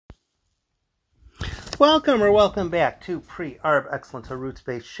welcome back to Pre-Arb Excellence, a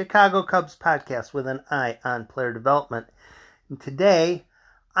roots-based Chicago Cubs podcast with an eye on player development. And today,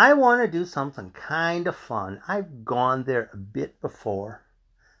 I want to do something kind of fun. I've gone there a bit before,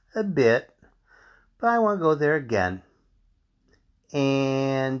 but I want to go there again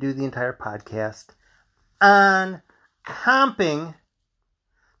and do the entire podcast on comping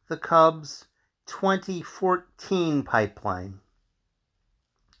the Cubs' 2014 pipeline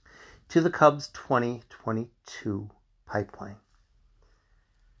to the Cubs' 2022 pipeline.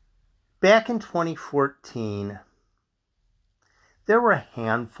 Back in 2014, there were a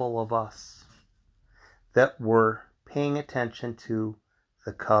handful of us that were paying attention to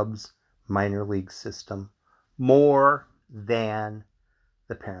the Cubs minor league system more than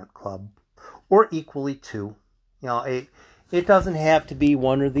the parent club, or equally too. You know, it doesn't have to be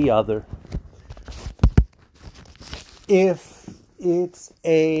one or the other. If it's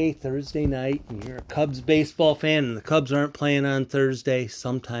a Thursday night and you're a Cubs baseball fan and the Cubs aren't playing on Thursday,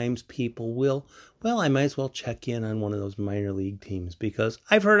 sometimes people will, I might as well check in on one of those minor league teams because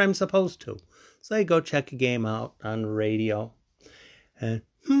I've heard I'm supposed to. So I go check a game out on the radio and,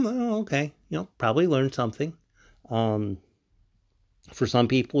 okay, probably learn something. For some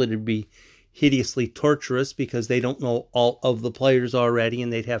people, it'd be hideously torturous because they don't know all of the players already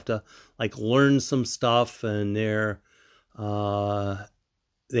and they'd have to learn some stuff, and they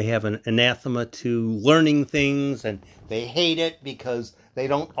have an anathema to learning things, and they hate it because they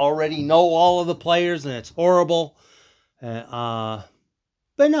don't already know all of the players, and it's horrible. But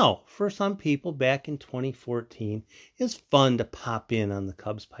no, for some people back in 2014, it's fun to pop in on the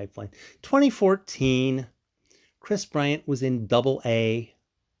Cubs pipeline. 2014, Kris Bryant was in Double-A.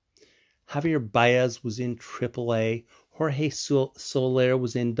 Javier Baez was in Triple-A. Jorge Soler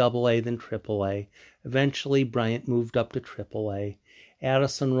was in Double-A, then Triple-A. Eventually, Bryant moved up to Triple-A.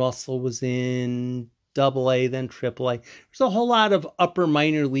 Addison Russell was in Double-A, then Triple-A. There's a whole lot of upper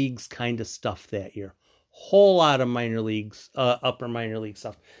minor leagues kind of stuff that year. Whole lot of upper minor league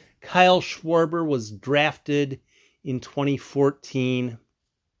stuff. Kyle Schwarber was drafted in 2014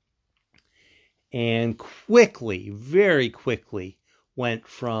 and very quickly, went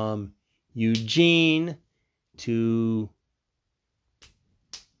from Eugene to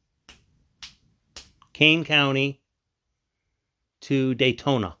Kane County to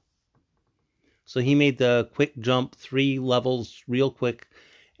Daytona. So he made the quick jump 3 levels real quick.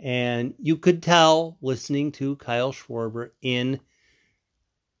 And you could tell, listening to Kyle Schwarber in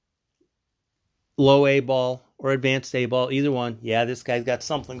low A ball or advanced A ball, either one, this guy's got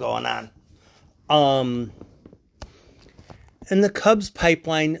something going on. And the Cubs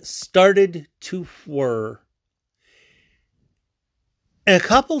pipeline started to whir. And a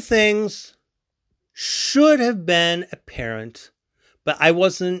couple things should have been apparent, but I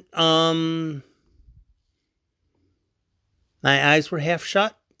wasn't, my eyes were half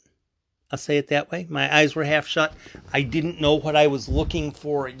shut. I'll say it that way. My eyes were half shut. I didn't know what I was looking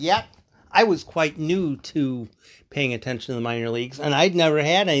for yet. I was quite new to paying attention to the minor leagues, and I'd never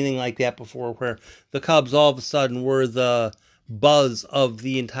had anything like that before, where the Cubs all of a sudden were the buzz of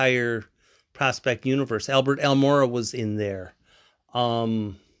the entire prospect universe. Albert Almora was in there.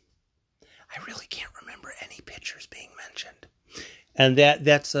 I really can't remember any pitchers being mentioned. And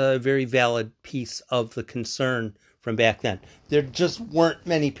that's a very valid piece of the concern from back then. There just weren't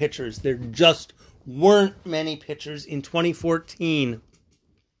many pitchers. There just weren't many pitchers. In 2014,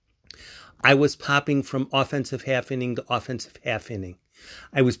 I was popping from offensive half inning to offensive half inning.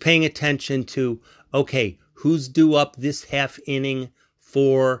 I was paying attention to, okay, who's due up this half inning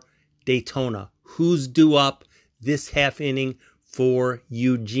for Daytona? Who's due up this half inning for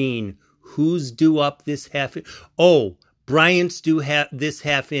Eugene? Who's due up this half? Oh, Bryant's due this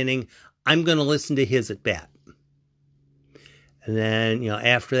half inning. I'm going to listen to his at bat. And then,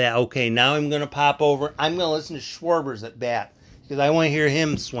 after that, okay, now I'm going to pop over. I'm going to listen to Schwarber's at bat because I want to hear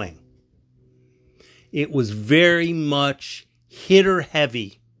him swing. It was very much hitter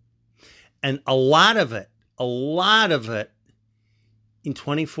heavy. And a lot of it in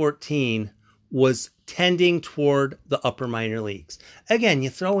 2014 was tending toward the upper minor leagues. Again, you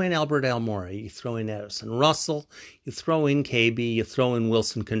throw in Albert Almora, you throw in Addison Russell, you throw in KB, you throw in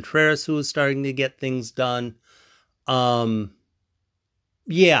Wilson Contreras, who was starting to get things done. It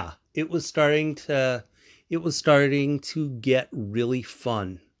was starting to get really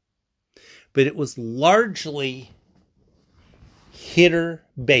fun. But it was largely hitter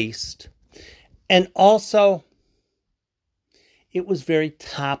based, and also it was very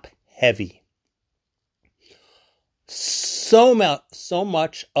top heavy. So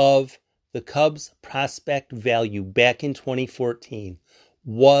much of the Cubs' prospect value back in 2014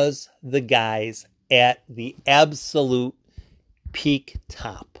 was the guys at the absolute peak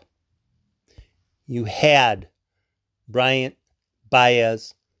top. You had Bryant,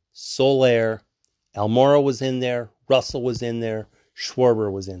 Baez, Soler, Almora was in there, Russell was in there,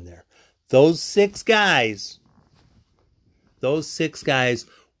 Schwarber was in there. Those six guys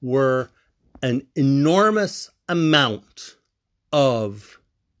were an enormous amount of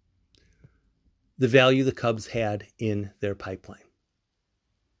the value the Cubs had in their pipeline.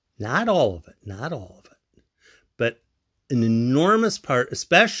 Not all of it, but an enormous part,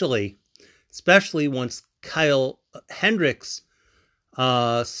 especially once Kyle Hendricks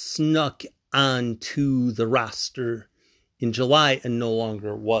snuck onto the roster in July and no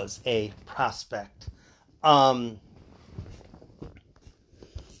longer was a prospect.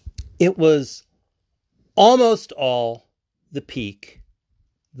 It was almost all the peak,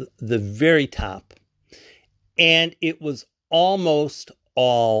 the very top, and it was almost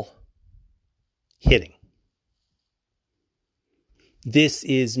all hitting. This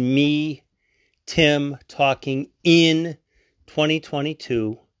is me, Tim, talking in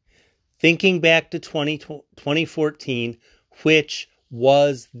 2022, thinking back to 2014, which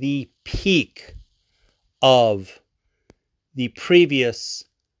was the peak of the previous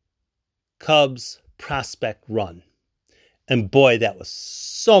Cubs prospect run. And boy, that was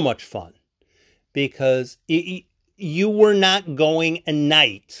so much fun, because you were not going a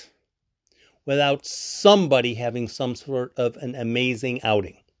night without somebody having some sort of an amazing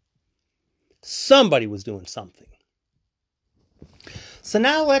outing. Somebody was doing something. So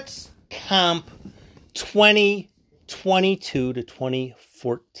now let's comp 2022 to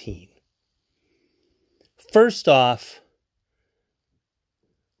 2014. First off,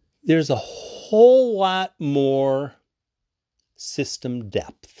 there's a whole lot more system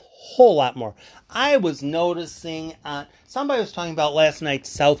depth. Whole lot more. I was noticing, somebody was talking about last night's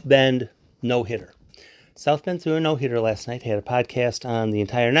South Bend no-hitter. South Bend threw a no-hitter last night. Had a podcast on the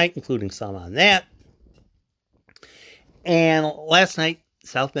entire night, including some on that. And last night,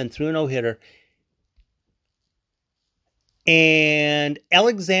 South Bend threw a no-hitter. And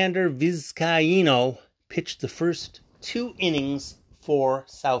Alexander Vizcaino pitched the first 2 innings for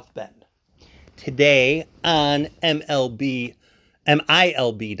South Bend. Today on MILB.com,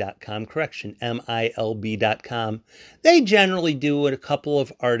 they generally do a couple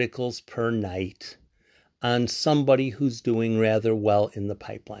of articles per night on somebody who's doing rather well in the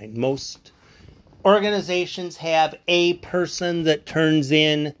pipeline. Most organizations have a person that turns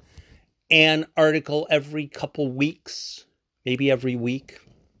in an article every couple weeks, maybe every week,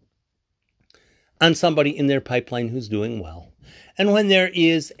 on somebody in their pipeline who's doing well. And when there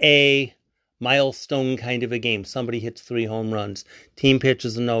is a milestone kind of a game, somebody hits 3 home runs, team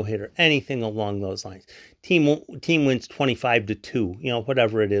pitches a no-hitter, anything along those lines, team wins 25-2,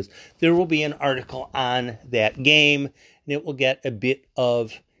 whatever it is, there will be an article on that game, and it will get a bit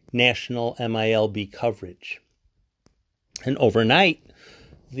of national MILB coverage. And overnight,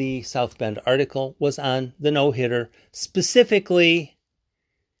 the South Bend article was on the no-hitter, specifically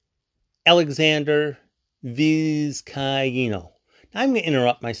Alexander Vizcaino. Now, I'm going to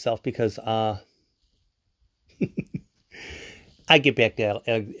interrupt myself because I get back to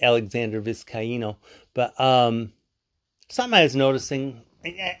Alexander Vizcaino, but something I was noticing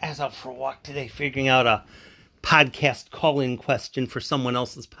as I was for a walk today, figuring out a podcast call-in question for someone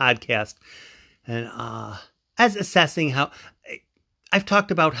else's podcast, and as assessing how I've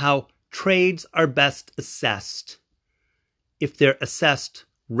talked about how trades are best assessed if they're assessed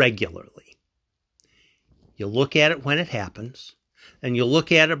regularly. You look at it when it happens, and you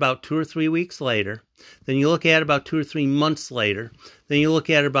look at it about 2 or 3 weeks later, then you look at it about 2 or 3 months later, then you look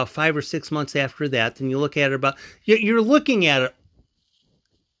at it about 5 or 6 months after that, then you look at it about... You're looking at it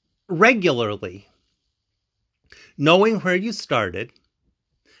regularly, knowing where you started,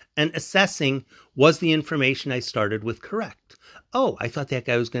 and assessing, was the information I started with correct? Oh, I thought that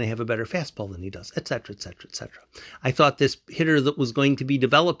guy was going to have a better fastball than he does, etc., etc., etc. I thought this hitter that was going to be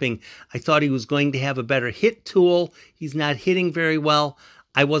developing, I thought he was going to have a better hit tool. He's not hitting very well.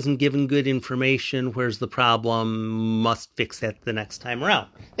 I wasn't given good information. Where's the problem? Must fix that the next time around.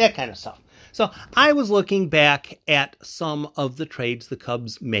 That kind of stuff. So I was looking back at some of the trades the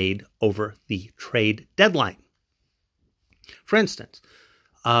Cubs made over the trade deadline. For instance,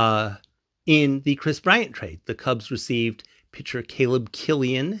 in the Chris Bryant trade, the Cubs received pitcher Caleb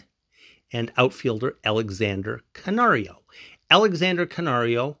Killian and outfielder Alexander Canario. Alexander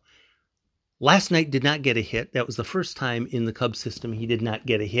Canario last night did not get a hit. That was the first time in the Cubs system he did not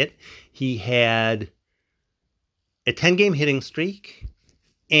get a hit. He had a 10-game hitting streak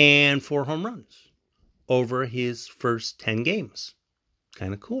and 4 home runs over his first 10 games.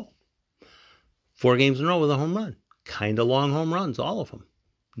 Kind of cool. 4 games in a row with a home run. Kind of long home runs, all of them.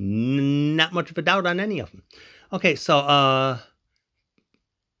 Not much of a doubt on any of them. Okay, so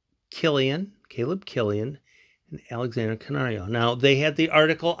Caleb Killian, and Alexander Canario. Now, they had the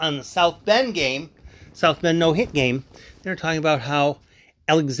article on the South Bend no-hit game. They're talking about how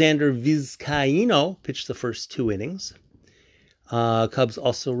Alexander Vizcaino pitched the first 2 innings. Cubs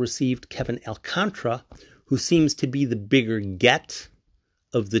also received Kevin Alcantara, who seems to be the bigger get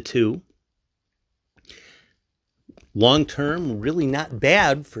of the 2. Long-term, really not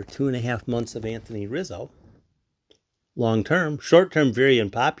bad for 2.5 months of Anthony Rizzo. Long-term. Short-term, very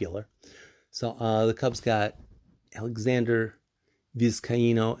unpopular. So the Cubs got Alexander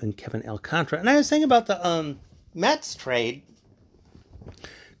Vizcaino and Kevin Alcantara. And I was thinking about the Mets trade.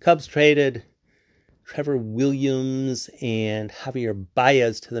 Cubs traded Trevor Williams and Javier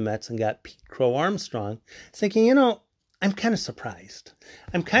Baez to the Mets and got Pete Crow Armstrong. I was thinking, I'm kind of surprised.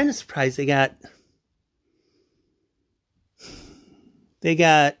 They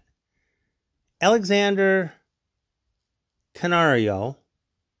got Alexander Canario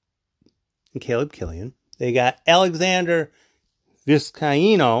and Caleb Killian. They got Alexander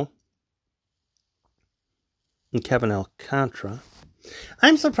Vizcaino and Kevin Alcantara.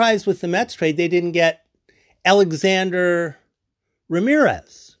 I'm surprised with the Mets trade they didn't get Alexander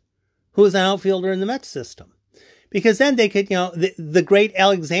Ramirez, who is an outfielder in the Mets system. Because then they could, the great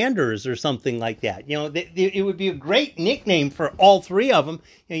Alexanders or something like that. It would be a great nickname for all 3 of them.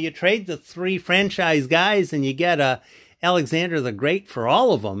 You trade the 3 franchise guys and you get Alexander the Great for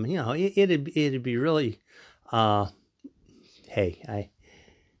all of them. It'd be really, hey,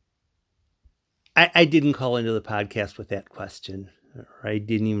 I didn't call into the podcast with that question, or I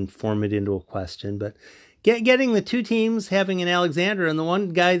didn't even form it into a question, but getting the 2 teams having an Alexander, and the one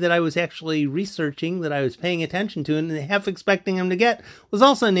guy that I was actually researching, that I was paying attention to and half expecting him to get, was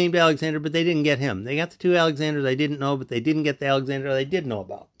also named Alexander, but they didn't get him. They got the 2 Alexanders I didn't know, but they didn't get the Alexander they did know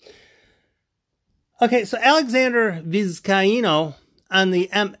about. Okay, so Alexander Vizcaino on the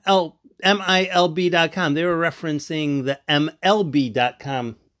MILB.com, they were referencing the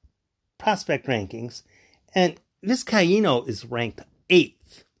MLB.com prospect rankings, and Vizcaino is ranked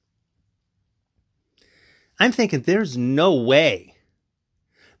 8th. I'm thinking there's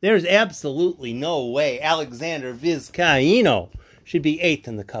absolutely no way Alexander Vizcaino should be 8th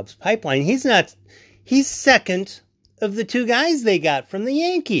in the Cubs pipeline. He's 2nd of the 2 guys they got from the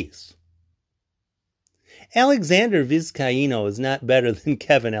Yankees. Alexander Vizcaino is not better than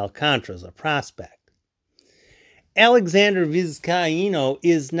Kevin Alcantara as a prospect. Alexander Vizcaino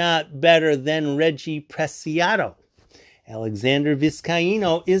is not better than Reggie Preciado. Alexander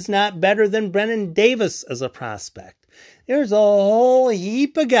Vizcaino is not better than Brennan Davis as a prospect. There's a whole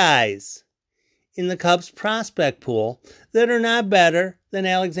heap of guys in the Cubs prospect pool that are not better than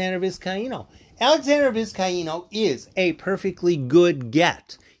Alexander Vizcaino. Alexander Vizcaino is a perfectly good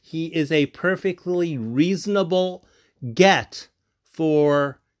get. He is a perfectly reasonable get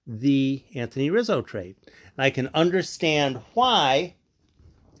for the Anthony Rizzo trade. And I can understand why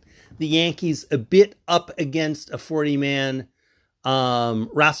the Yankees, a bit up against a 40-man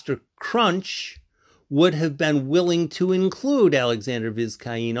roster crunch, would have been willing to include Alexander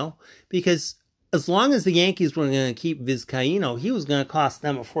Vizcaino, because as long as the Yankees were going to keep Vizcaino, he was going to cost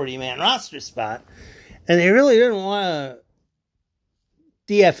them a 40-man roster spot. And they really didn't want to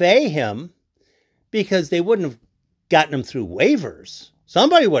DFA him because they wouldn't have gotten him through waivers.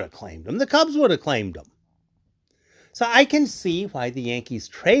 Somebody would have claimed him. The Cubs would have claimed him. So I can see why the Yankees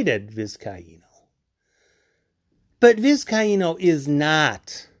traded Vizcaino. But Vizcaino is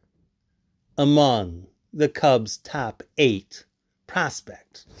not among the Cubs' top 8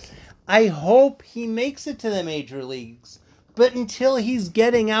 prospects. I hope he makes it to the major leagues, but until he's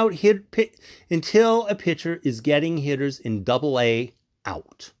getting out until a pitcher is getting hitters in Double-A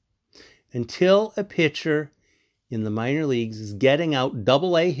out, until a pitcher in the minor leagues is getting out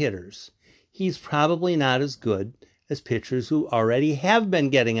Double-A hitters, he's probably not as good as pitchers who already have been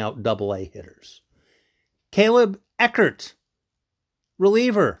getting out Double-A hitters. Caleb Eckert,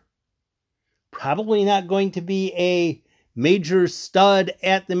 reliever, probably not going to be a major stud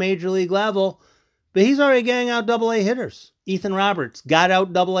at the major league level, but he's already getting out Double-A hitters. Ethan Roberts got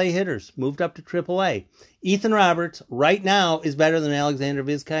out Double-A hitters, moved up to Triple-A. Ethan Roberts right now is better than Alexander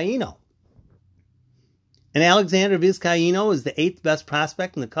Vizcaino. And Alexander Vizcaino is the 8th best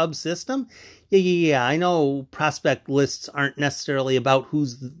prospect in the Cubs system. Yeah. I know prospect lists aren't necessarily about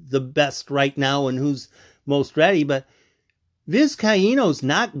who's the best right now and who's most ready, but Vizcaino's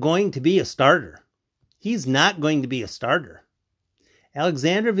not going to be a starter. He's not going to be a starter.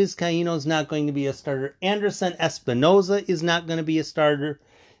 Alexander Vizcaino is not going to be a starter. Anderson Espinoza is not going to be a starter.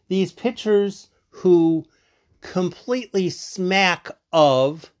 These pitchers who completely smack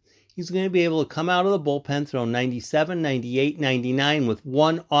of, he's going to be able to come out of the bullpen, throw 97, 98, 99 with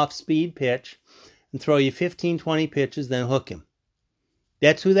one off-speed pitch, and throw you 15, 20 pitches, then hook him.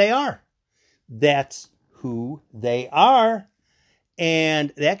 That's who they are. That's who they are.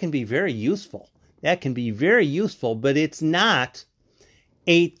 And that can be very useful. That can be very useful, but it's not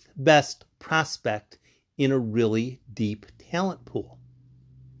eighth best prospect in a really deep talent pool.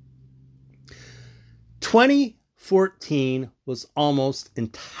 2014 was almost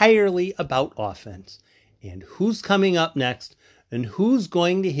entirely about offense and who's coming up next and who's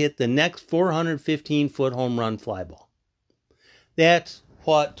going to hit the next 415-foot home run fly ball. That's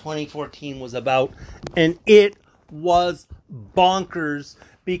what 2014 was about, and it was bonkers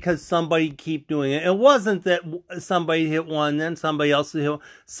because somebody keep doing it. It wasn't that somebody hit one, then somebody else would hit one.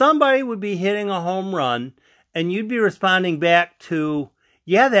 Somebody would be hitting a home run, and you'd be responding back to,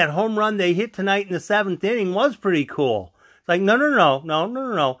 yeah, that home run they hit tonight in the 7th inning was pretty cool. It's like,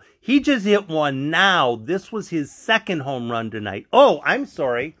 no. He just hit one now. This was his second home run tonight. Oh, I'm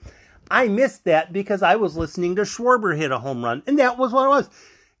sorry. I missed that because I was listening to Schwarber hit a home run, and that was what it was.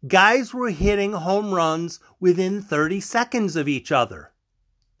 Guys were hitting home runs within 30 seconds of each other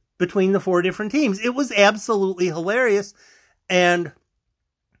between the four different teams. It was absolutely hilarious, and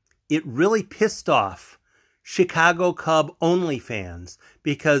it really pissed off Chicago Cub only fans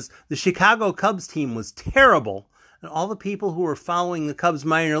because the Chicago Cubs team was terrible, and all the people who were following the Cubs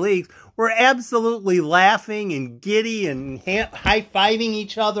minor leagues were absolutely laughing and giddy and high-fiving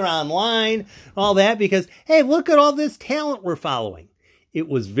each other online, all that, because, hey, look at all this talent we're following. It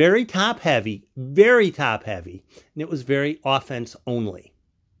was very top-heavy, and it was very offense-only.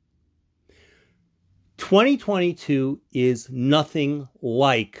 2022 is nothing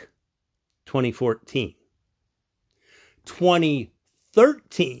like 2014.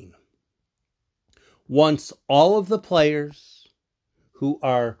 2013, once all of the players who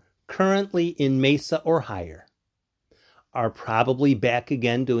are currently in Mesa or higher are probably back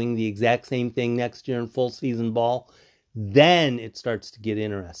again doing the exact same thing next year in full season ball, then it starts to get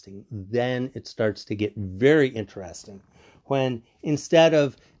interesting. Then it starts to get very interesting. When instead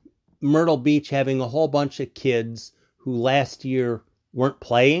of Myrtle Beach having a whole bunch of kids who last year weren't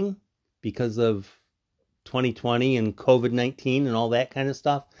playing because of 2020 and COVID-19 and all that kind of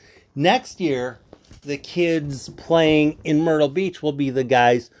stuff, next year the kids playing in Myrtle Beach will be the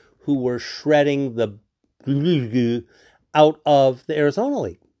guys who were shredding the out of the Arizona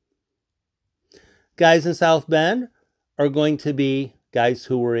League. Guys in South Bend are going to be guys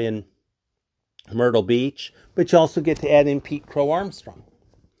who were in Myrtle Beach, but you also get to add in Pete Crow Armstrong.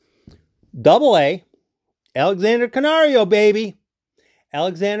 Double A, Alexander Canario, baby.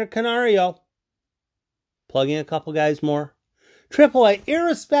 Alexander Canario. Plug in a couple guys more. Triple A,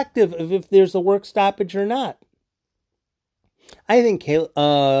 irrespective of if there's a work stoppage or not. I think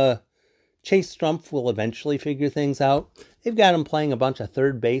Chase Strumpf will eventually figure things out. They've got him playing a bunch of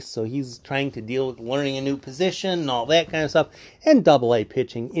third base, so he's trying to deal with learning a new position and all that kind of stuff. And Double A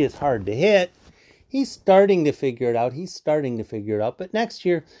pitching is hard to hit. He's starting to figure it out. But next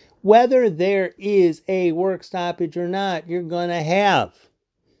year, whether there is a work stoppage or not, you're going to have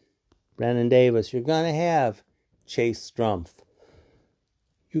Brennan Davis. You're going to have Chase Strumpf.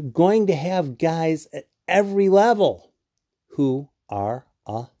 You're going to have guys at every level who are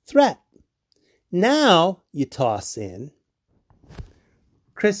a threat. Now you toss in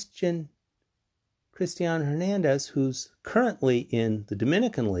Cristian Hernandez, who's currently in the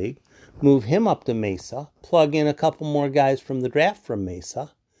Dominican League. Move him up to Mesa. Plug in a couple more guys from the draft from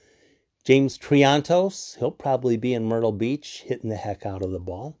Mesa. James Triantos, he'll probably be in Myrtle Beach hitting the heck out of the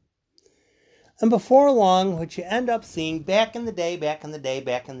ball. And before long, what you end up seeing back in the day,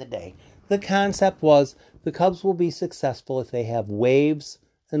 the concept was the Cubs will be successful if they have waves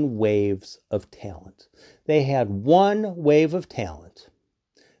and waves of talent. They had one wave of talent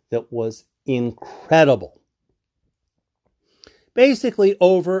that was incredible. Basically,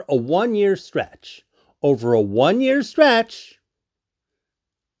 over a one-year stretch,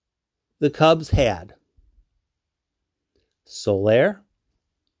 the Cubs had Soler,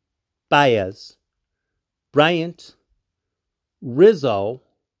 Baez, Bryant, Rizzo,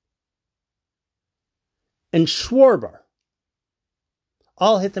 and Schwarber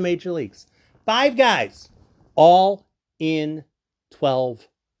all hit the major leagues. 5 guys, all in 12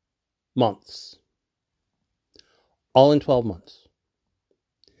 months. All in 12 months.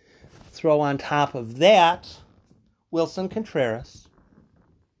 Throw on top of that Wilson Contreras,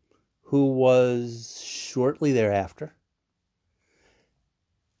 who was shortly thereafter.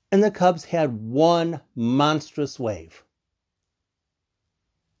 And the Cubs had one monstrous wave.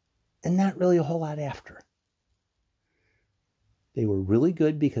 and not really a whole lot after. They were really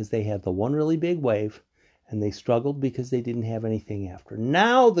good because they had the one really big wave, and they struggled because they didn't have anything after.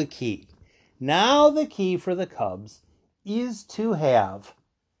 Now the key for the Cubs is to have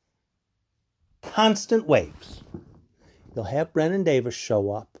constant waves. You'll have Brennan Davis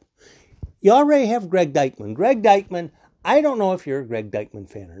show up. You already have Greg Deichmann. Greg Deichmann, I don't know if you're a Greg Deichmann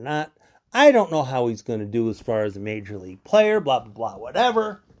fan or not. I don't know how he's going to do as far as a major league player, blah, blah, blah,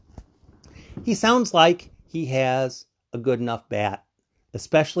 whatever. He sounds like he has a good enough bat,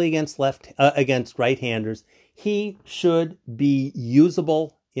 especially against right-handers. He should be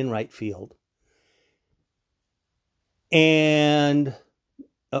usable in right field. And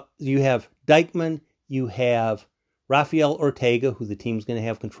you have Deichmann, you have Rafael Ortega, who the team's going to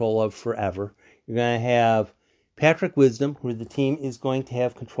have control of forever. You're going to have Patrick Wisdom, who the team is going to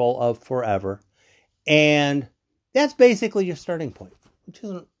have control of forever. And that's basically your starting point, which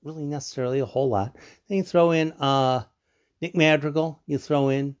isn't really necessarily a whole lot. Then you throw in Nick Madrigal. You throw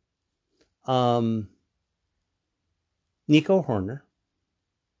in Nico Hoerner.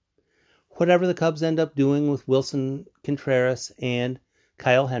 Whatever the Cubs end up doing with Wilson Contreras and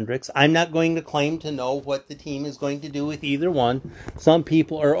Kyle Hendricks. I'm not going to claim to know what the team is going to do with either one. Some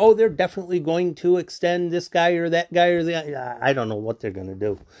people are, they're definitely going to extend this guy or that guy or the. I don't know what they're going to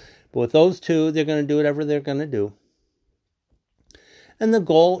do. But with those two, they're going to do whatever they're going to do. And the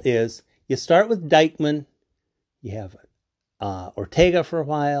goal is, you start with Deichmann. You have Ortega for a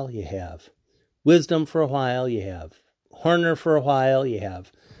while. You have Wisdom for a while. You have Hoerner for a while. You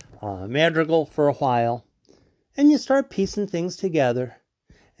have Madrigal for a while. And you start piecing things together.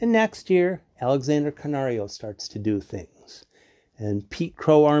 And next year, Alexander Canario starts to do things. And Pete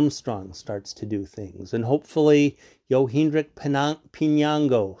Crow Armstrong starts to do things. And hopefully, Yohendrick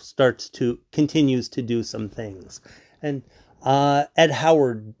Pinango continues to do some things. And Ed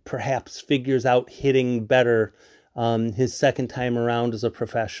Howard perhaps figures out hitting better his second time around as a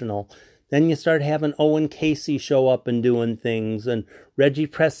professional. Then you start having Owen Casey show up and doing things. And Reggie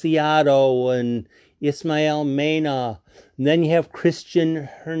Preciado and Ismael Mena. And then you have Christian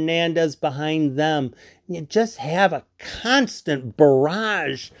Hernandez behind them. And you just have a constant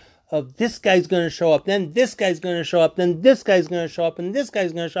barrage of this guy's going to show up, then this guy's going to show up, then this guy's going to show up, and this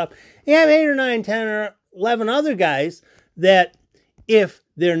guy's going to show up. You have 8 or 9, 10 or 11 other guys that if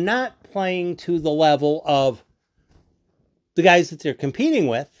they're not playing to the level of the guys that they're competing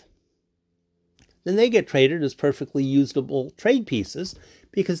with, then they get traded as perfectly usable trade pieces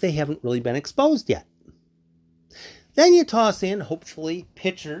because they haven't really been exposed yet. Then you toss in, hopefully,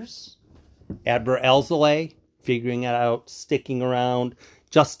 pitchers. Adbert Alzolay, figuring it out, sticking around.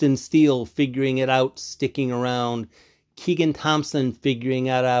 Justin Steele, figuring it out, sticking around. Keegan Thompson, figuring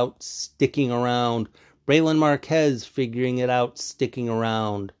it out, sticking around. Braylon Marquez, figuring it out, sticking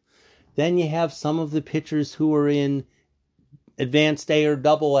around. Then you have some of the pitchers who are in Advanced A or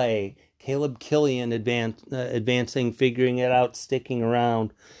Double A. Caleb Killian advancing, figuring it out, sticking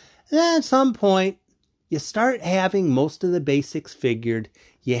around. And then at some point, you start having most of the basics figured.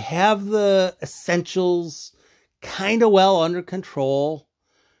 You have the essentials kind of well under control.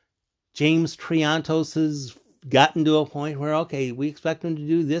 James Triantos has gotten to a point where, okay, we expect him to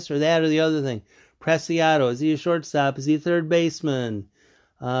do this or that or the other thing. Preciado, is he a shortstop? Is he a third baseman?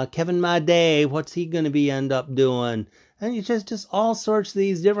 Kevin Made, what's he going to end up doing? And you just all sorts of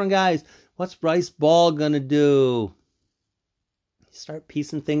these different guys. What's Bryce Ball going to do? You start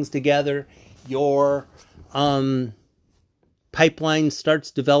piecing things together. Your pipeline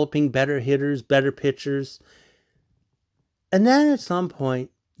starts developing better hitters, better pitchers. And then at some point,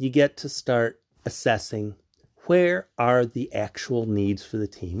 you get to start assessing where are the actual needs for the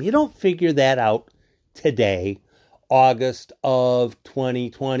team. You don't figure that out today, August of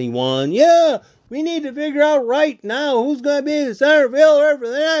 2021. Yeah, we need to figure out right now who's going to be the center fielder for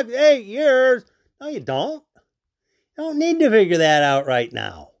the next 8 years. No, you don't. You don't need to figure that out right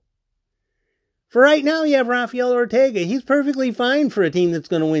now. For right now, you have Rafael Ortega. He's perfectly fine for a team that's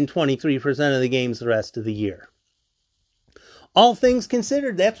going to win 23% of the games the rest of the year. All things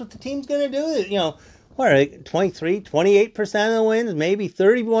considered, that's what the team's going to do. You know, what are they, 23, 28% of the wins, maybe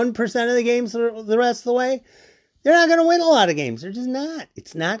 31% of the games the rest of the way? They're not going to win a lot of games. They're just not.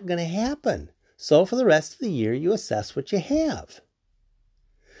 It's not going to happen. So for the rest of the year, you assess what you have.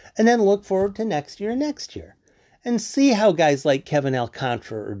 And then look forward to next year and see how guys like Kevin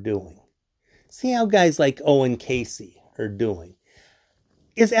Alcantara are doing. See how guys like Owen Casey are doing.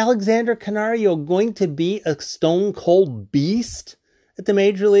 Is Alexander Canario going to be a stone-cold beast at the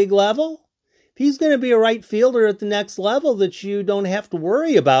major league level? If he's going to be a right fielder at the next level that you don't have to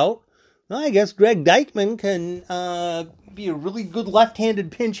worry about, well, I guess Greg Deichmann can be a really good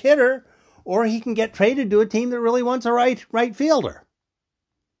left-handed pinch hitter, or he can get traded to a team that really wants a right fielder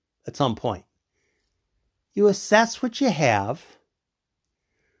at some point. You assess what you have,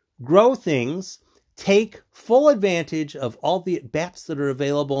 grow things, take full advantage of all the at-bats that are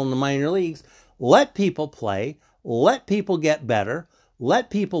available in the minor leagues, let people play, let people get better, let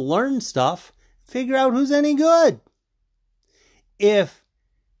people learn stuff, figure out who's any good. If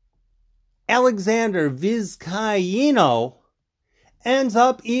Alexander Vizcaíno ends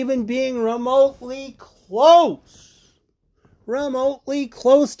up even being remotely close to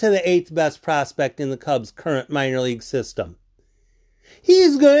the 8th best prospect in the Cubs' current minor league system,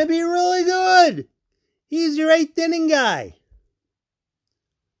 he's going to be really good. He's your 8th inning guy.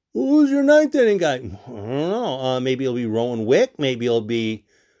 Who's your 9th inning guy? I don't know. Maybe it'll be Rowan Wick. Maybe it'll be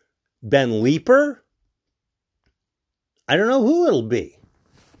Ben Leeper. I don't know who it'll be.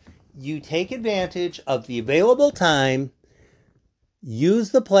 You take advantage of the available time,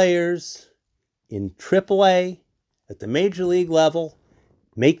 use the players in AAA at the major league level,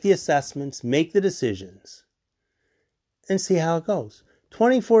 make the assessments, make the decisions, and see how it goes.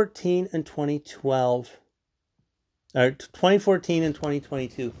 2014 and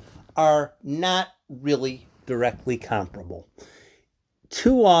 2022 are not really directly comparable.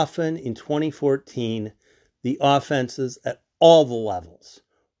 Too often in 2014, the offenses at all the levels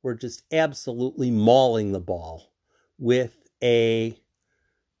were just absolutely mauling the ball with a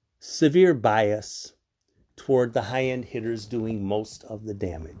severe bias toward the high-end hitters doing most of the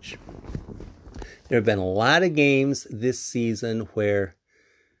damage. There have been a lot of games this season where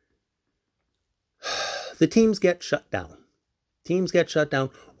the teams get shut down.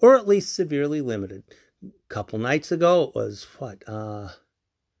 Or at least severely limited. A couple nights ago, it was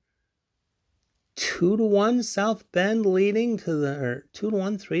 2-1 South Bend leading to the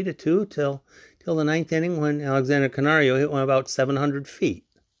 2-1, 3-2 till the 9th inning when Alexander Canario hit one about 700 feet.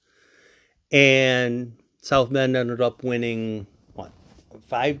 And South Bend ended up winning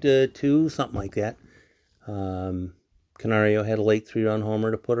 5-2, something like that. Canario had a late 3-run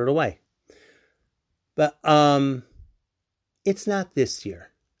homer to put it away. But it's not this year.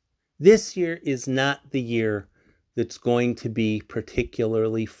 This year is not the year that's going to be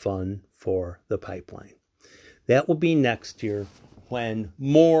particularly fun for the Pipeline. That will be next year when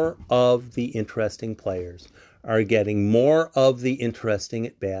more of the interesting players are getting more of the interesting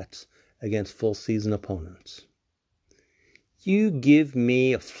at-bats against full season opponents. You give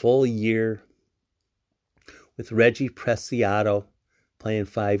me a full year with Reggie Preciado playing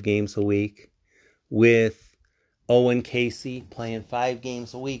 5 games a week, with Owen Casey playing 5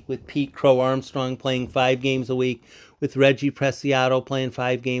 games a week, with Pete Crow Armstrong playing 5 games a week, with Reggie Preciado playing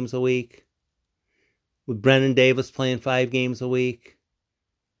 5 games a week, with Brennan Davis playing 5 games a week,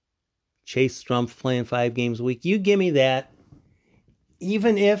 Chase Strumpf playing 5 games a week. You give me that,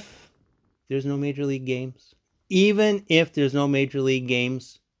 even if there's no major league games. Even if there's no major league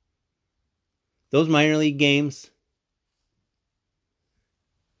games, those minor league games,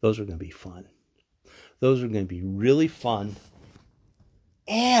 those are going to be fun. Those are going to be really fun.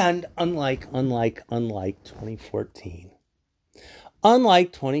 And unlike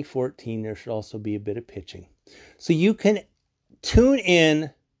 2014, there should also be a bit of pitching. So you can tune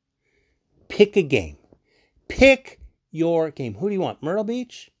in, pick a game. Pick your game. Who do you want? Myrtle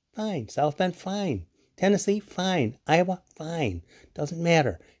Beach? Fine. South Bend? Fine. Tennessee? Fine. Iowa? Fine. Doesn't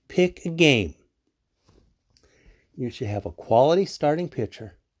matter. Pick a game. You should have a quality starting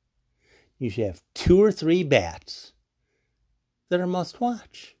pitcher. You should have 2 or 3 bats that are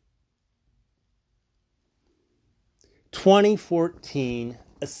must-watch. 2014,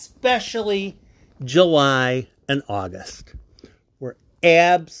 especially July and August, were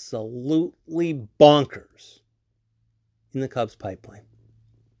absolutely bonkers in the Cubs pipeline.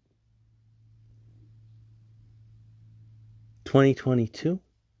 2022,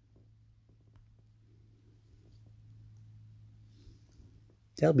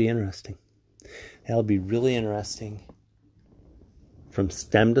 that'll be interesting. That'll be really interesting from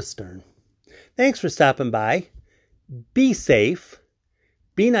stem to stern. Thanks for stopping by. Be safe.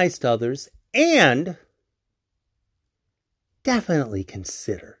 Be nice to others. And definitely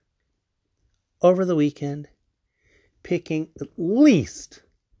consider over the weekend picking at least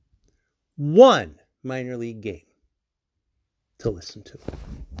one minor league game to listen to.